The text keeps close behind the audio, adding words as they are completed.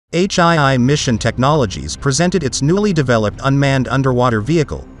HII Mission Technologies presented its newly developed unmanned underwater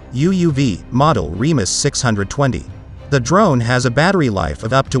vehicle, UUV, model REMUS 620. The drone has a battery life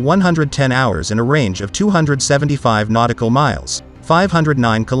of up to 110 hours and a range of 275 nautical miles,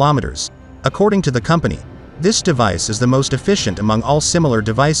 509 kilometers. According to the company, this device is the most efficient among all similar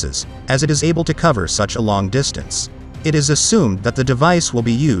devices, as it is able to cover such a long distance. It is assumed that the device will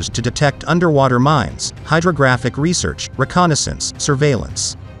be used to detect underwater mines, hydrographic research, reconnaissance,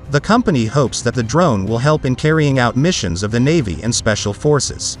 surveillance. The company hopes that the drone will help in carrying out missions of the Navy and Special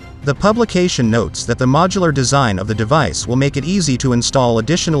Forces. The publication notes that the modular design of the device will make it easy to install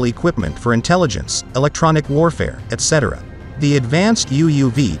additional equipment for intelligence, electronic warfare, etc. The advanced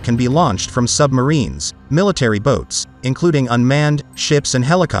UUV can be launched from submarines, military boats, including unmanned, ships and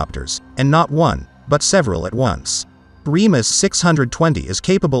helicopters, and not one, but several at once. REMUS 620 is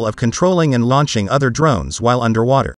capable of controlling and launching other drones while underwater.